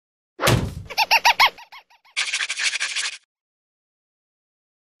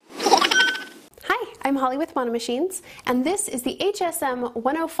I'm Holly with Monomachines, and this is the HSM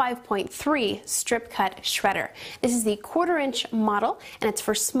 105.3 strip cut shredder. This is the 1/4-inch model, and it's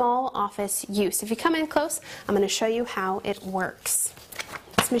for small office use. If you come in close, I'm going to show you how it works.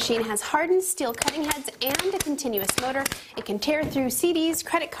 This machine has hardened steel cutting heads and a continuous motor. It can tear through CDs,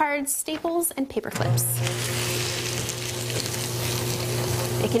 credit cards, staples, and paper clips.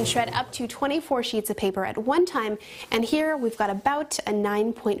 It can shred up to 24 sheets of paper at one time, and here we've got about a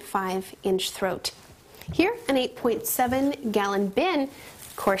 9.5-inch throat. Here, an 8.7-gallon bin.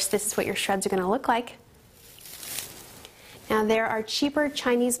 Of course, this is what your shreds are going to look like. Now, there are cheaper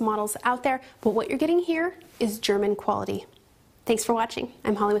Chinese models out there, but what you're getting here is German quality. Thanks for watching.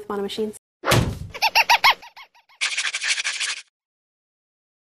 I'm Holly with Monomachines.